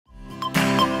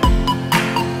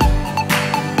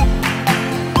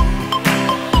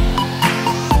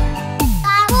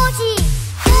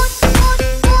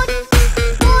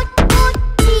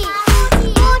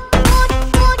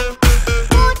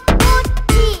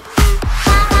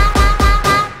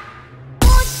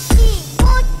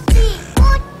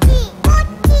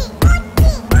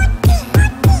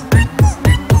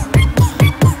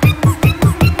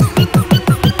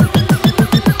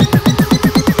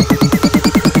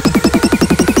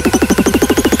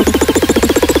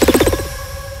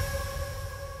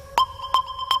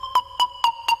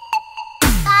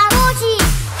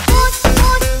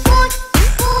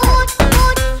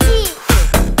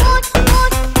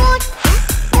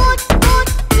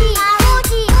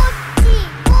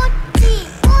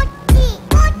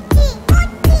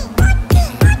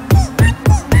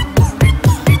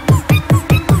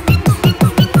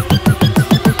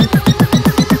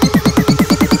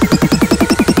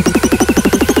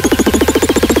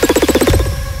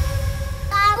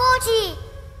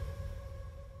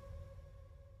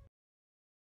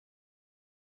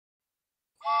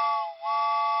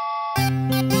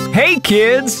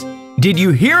kids! Did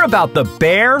you hear about the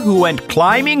bear who went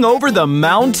climbing over the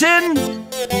mountain?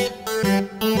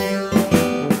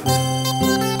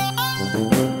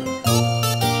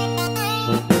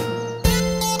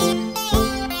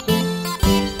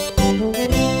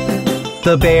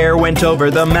 The bear went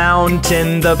over the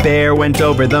mountain, the bear went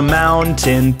over the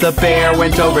mountain, the bear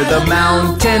went over the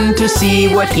mountain to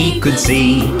see what he could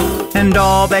see. And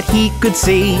all that he could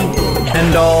see,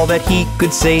 and all that he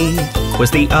could see,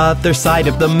 was the other side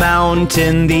of the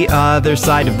mountain, the other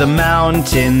side of the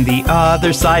mountain, the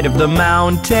other side of the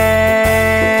mountain.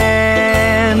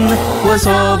 Was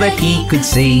all that he could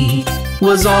see,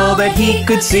 was all that he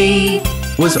could see,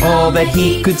 was all that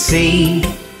he could see.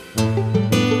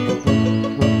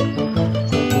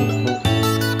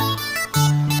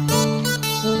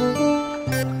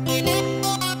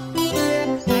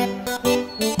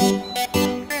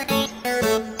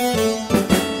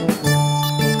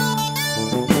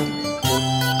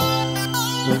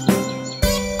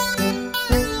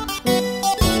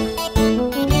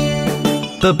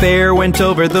 The bear went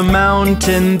over the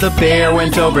mountain, the bear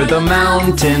went over the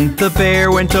mountain, the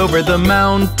bear went over the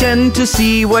mountain to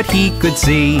see what he could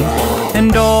see.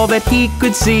 And all that he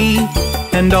could see,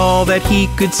 and all that he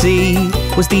could see,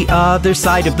 was the other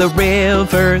side of the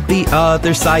river, the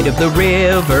other side of the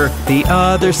river, the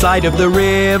other side of the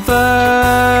river.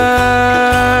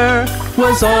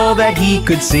 Was all that he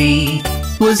could see,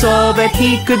 was all that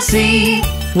he could see,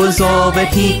 was all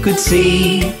that he could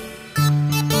see.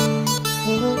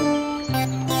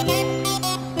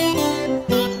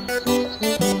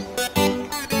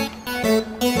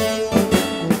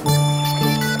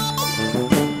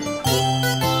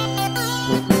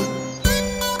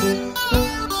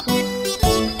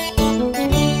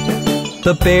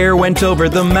 The bear went over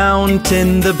the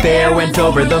mountain, the bear went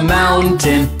over the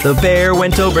mountain, the bear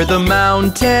went over the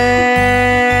mountain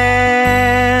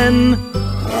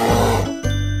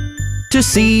to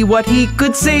see what he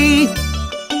could see.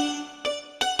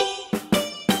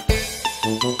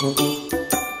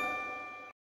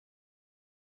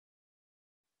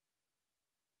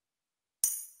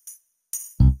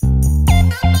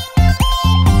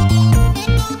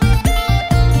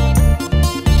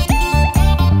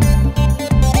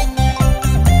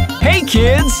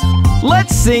 Kids,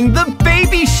 let's sing the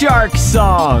Baby Shark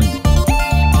song.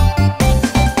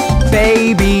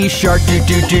 Baby shark do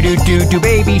do do do do do,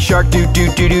 baby shark do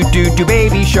do do do do do,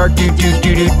 baby shark do do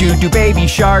do do do do, baby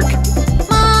shark.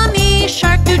 Mommy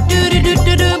shark do do do do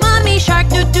do do, mommy shark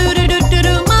do do do do do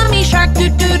do, mommy shark do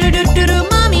do do do do do,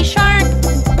 mommy shark.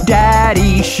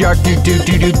 Daddy shark do do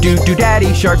do do do do,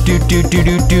 daddy shark do do do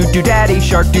do do do, daddy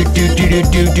shark do do do do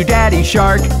do do, daddy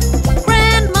shark.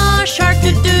 Shark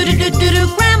do do do do do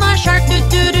do, grandma shark do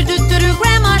do do do do do,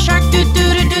 grandma shark do do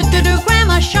do do do do,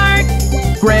 grandma shark.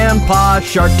 Grandpa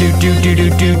shark do do do do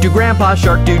do do, grandpa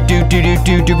shark do do do do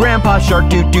do do, grandpa shark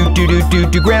do do do do do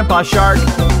do, grandpa shark.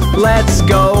 Let's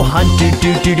go hunt do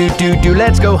do do do do do,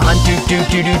 let's go hunt do do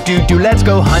do do do do, let's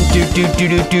go hunt do do do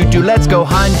do do do, let's go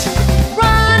hunt.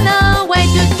 Run away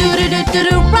do do do do do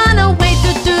do, run away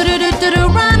do do do do do do,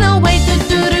 run away do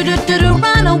do do do do do,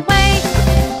 run away.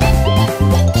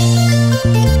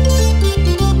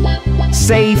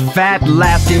 Safe at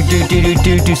last, do do do do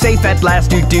do do. Safe at last,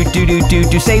 do do do do do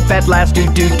do. Safe at last, do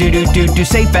do do do do do.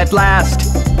 Safe at last.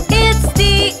 It's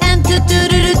the end, do do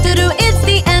do do do do. It's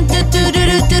the end, do do do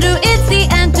do do do. It's the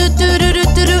end, do do do do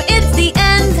do do. It's the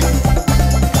end.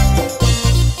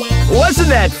 Wasn't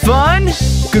that fun?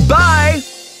 Goodbye.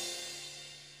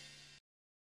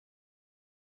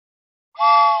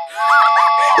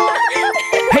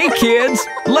 Hey kids,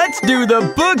 let's do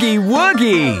the boogie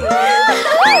woogie.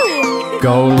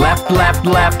 Go left, left,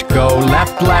 left, go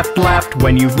left, left, left.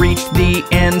 When you've reached the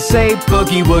end, say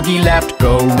boogie woogie left.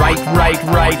 Go right, right,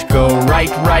 right, go right,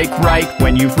 right, right.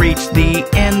 When you've reached the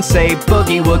end, say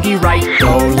boogie woogie right.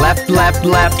 Go left, left,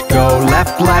 left, go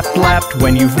left, left, left.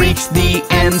 When you've reached the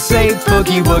end, say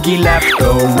boogie woogie left.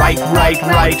 Go right, right,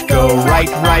 right, go right,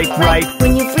 right, right.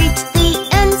 When you've reached the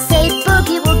end, say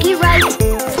boogie woogie right.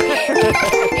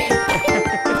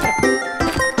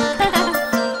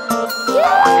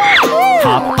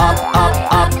 Hop up, up,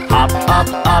 up, hop up,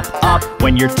 up, up.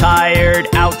 When you're tired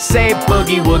out, say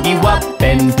boogie woogie wop.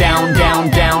 Bend down, down,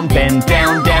 down, bend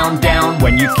down, down, down.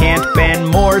 When you can't bend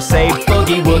more, say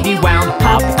boogie woogie wound.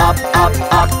 Hop up, up,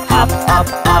 up, hop up,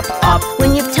 up, up.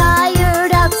 When you're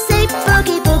tired out, say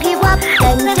boogie boogie wop.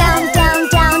 Bend down, down,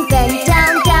 down, bend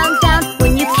down, down, down.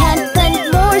 When you can't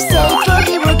bend more, say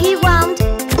boogie woogie wound.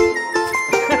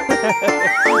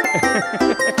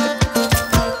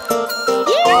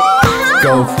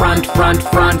 Go front, front,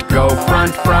 front. Go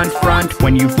front, front, front.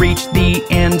 When you've reached the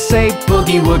end, say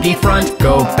boogie woogie front.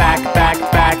 Go back, back,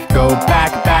 back. Go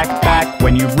back, back, back.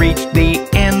 When you've reached the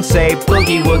end, say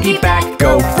boogie woogie back.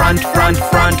 Go front, front,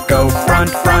 front. Go front,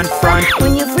 front, front.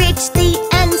 When you've reached the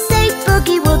end, say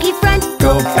boogie woogie front.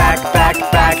 Go back, back,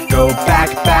 back. Go back,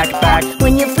 back, back.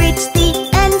 When you've reached the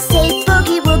end, say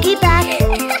boogie woogie back.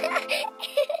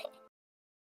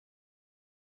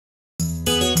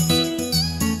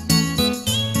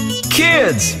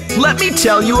 Kids, let me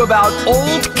tell you about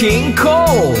Old King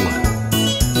Cole.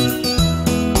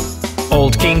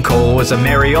 Old King Cole was a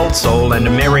merry old soul, and a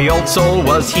merry old soul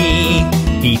was he.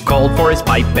 He called for his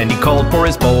pipe, and he called for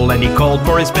his bowl, and he called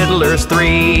for his fiddlers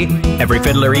three. Every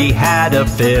fiddler he had a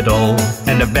fiddle,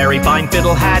 and a very fine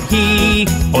fiddle had he.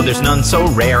 Oh, there's none so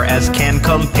rare as can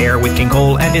compare with King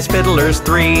Cole and his fiddlers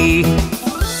three.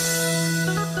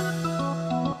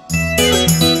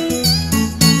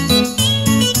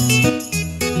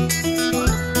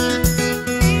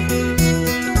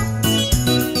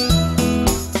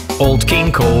 Old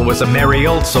King Cole was a merry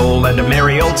old soul, and a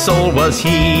merry old soul was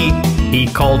he. He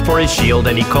called for his shield,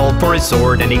 and he called for his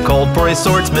sword, and he called for his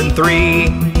swordsmen three.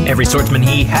 Every swordsman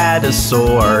he had a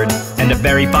sword, and a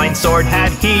very fine sword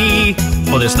had he.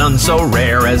 Oh, there's none so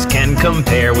rare as can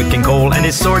compare with King Cole and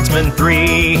his swordsmen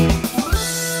three.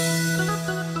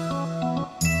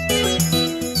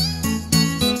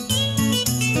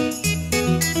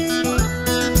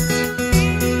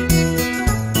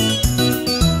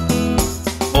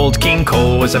 Old King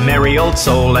Cole was a merry old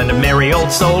soul, and a merry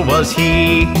old soul was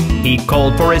he. He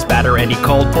called for his batter, and he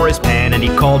called for his pan, and he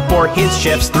called for his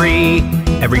chefs three.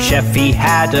 Every chef he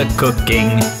had a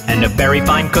cooking, and a very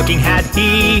fine cooking had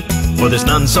he. For there's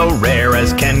none so rare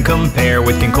as can compare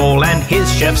with King Cole and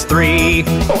his chefs three.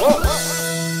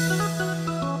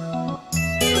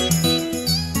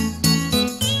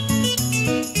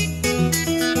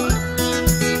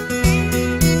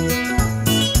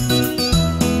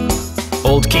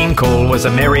 Old King Cole was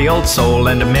a merry old soul,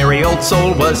 and a merry old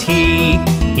soul was he.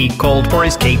 He called for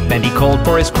his cape, and he called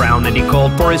for his crown, and he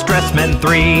called for his dressmen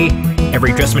three.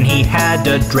 Every dressman he had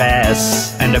a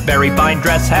dress, and a very fine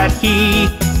dress had he.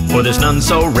 For there's none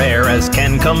so rare as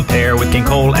can compare with King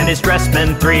Cole and his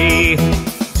dressmen three.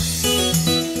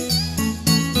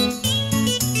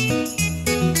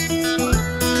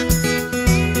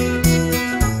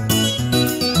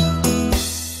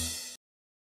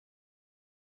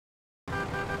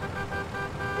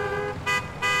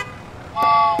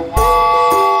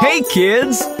 Hey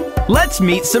kids, let's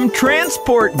meet some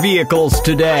transport vehicles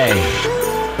today.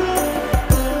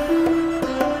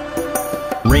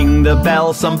 Ring the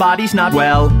bell, somebody's not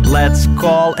well. Let's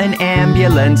call an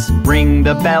ambulance. Ring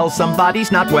the bell,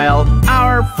 somebody's not well.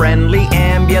 Our friendly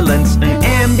ambulance. An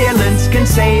ambulance can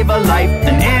save a life.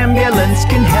 An ambulance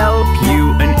can help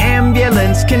you. An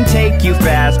ambulance can take you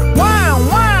fast. Wow,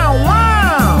 wow, wow!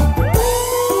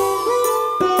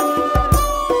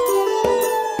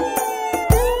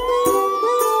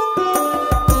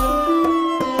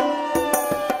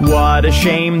 What a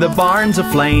shame the barn's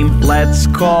aflame. Let's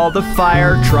call the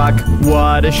fire truck.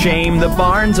 What a shame the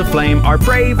barn's aflame. Our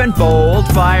brave and bold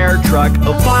fire truck.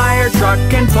 A fire truck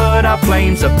can put out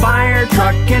flames. A fire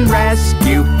truck can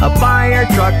rescue. A fire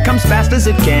truck comes fast as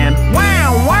it can.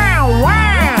 Wow, wow, wow!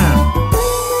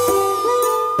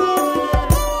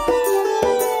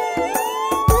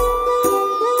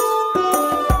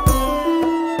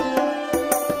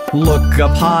 Look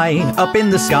up high, up in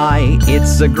the sky.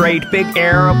 It's a great big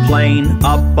aeroplane.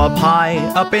 Up high,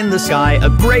 up in the sky. A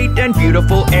great and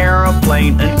beautiful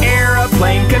aeroplane. An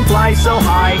aeroplane can fly so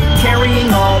high,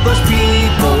 carrying all those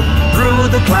people. Through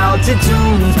the clouds it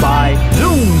zooms by.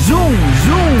 Zoom, zoom,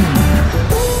 zoom!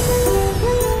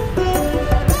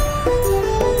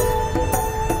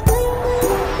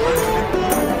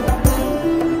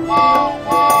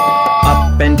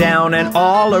 And down and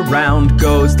all around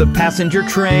goes the passenger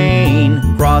train.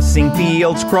 Crossing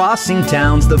fields, crossing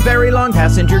towns, the very long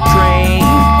passenger train.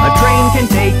 A train can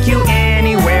take you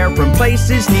anywhere, from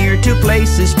places near to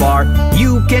places far.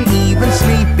 You can even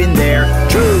sleep in there.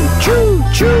 Choo, choo,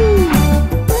 choo!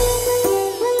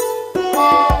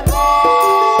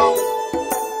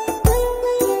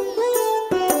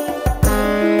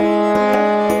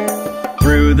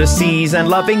 The seas and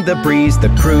loving the breeze, the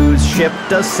cruise ship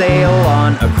does sail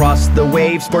on. Across the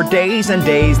waves for days and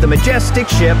days, the majestic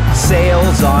ship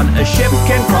sails on. A ship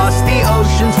can cross the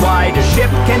oceans wide. A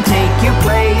ship can take you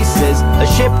places. A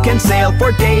ship can sail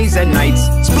for days and nights.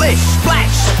 Splish, splash,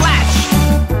 splash!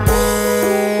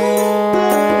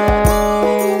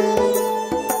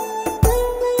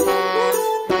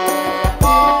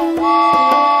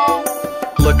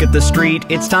 Look at the street,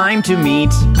 it's time to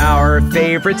meet our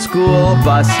favorite school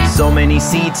bus. So many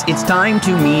seats, it's time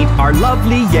to meet our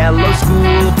lovely yellow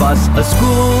school bus. A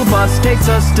school bus takes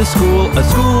us to school. A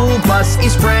school bus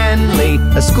is friendly.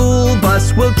 A school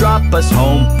bus will drop us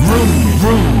home. Vroom,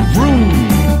 vroom, vroom.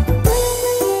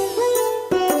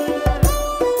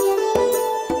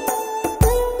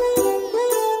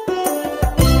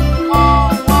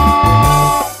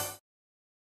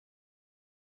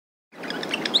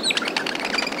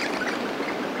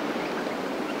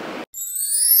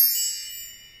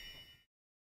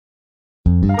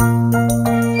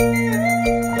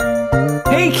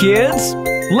 Hey kids,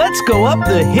 let's go up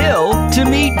the hill to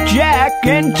meet Jack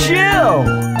and Jill.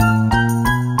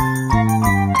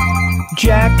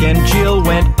 Jack and Jill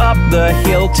went up the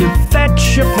hill to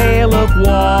fetch a pail of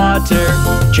water.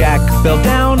 Jack fell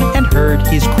down and hurt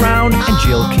his crown, and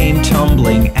Jill came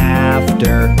tumbling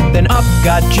after. Then up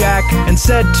got Jack and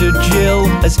said to Jill,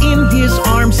 as in his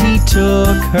arms he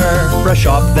took her, brush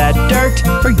off that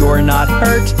dirt, for you're not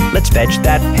hurt. Let's fetch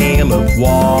that pail of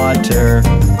water.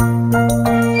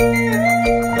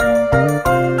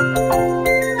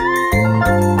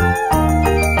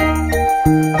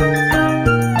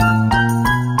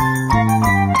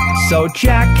 So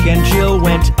Jack and Jill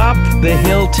went up the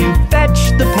hill to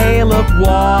fetch the pail of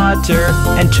water,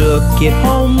 and took it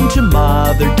home to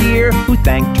Mother dear, who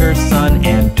thanked her son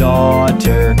and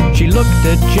daughter. She looked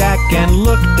at Jack and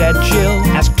looked at Jill,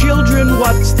 asked children,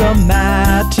 what's the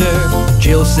matter?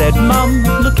 Jill said, Mum,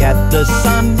 look at the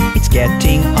sun, it's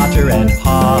getting hotter and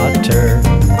hotter.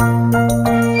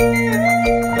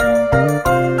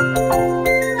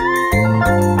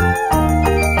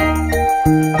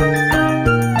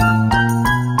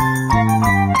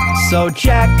 So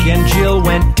Jack and Jill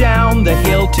went down the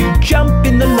hill to jump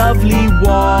in the lovely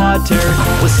water.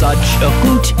 With such a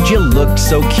hoot, Jill looked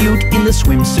so cute in the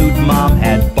swimsuit Mom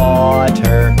had bought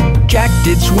her. Jack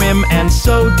did swim and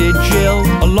so did Jill,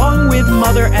 along with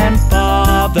Mother and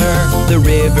Father. The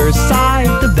riverside,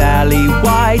 the valley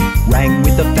wide, rang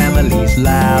with the family's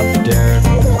laughter.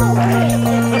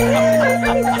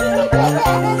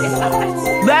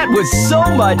 That was so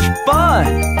much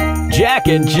fun! Jack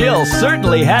and Jill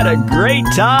certainly had a great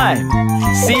time.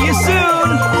 See you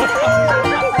soon!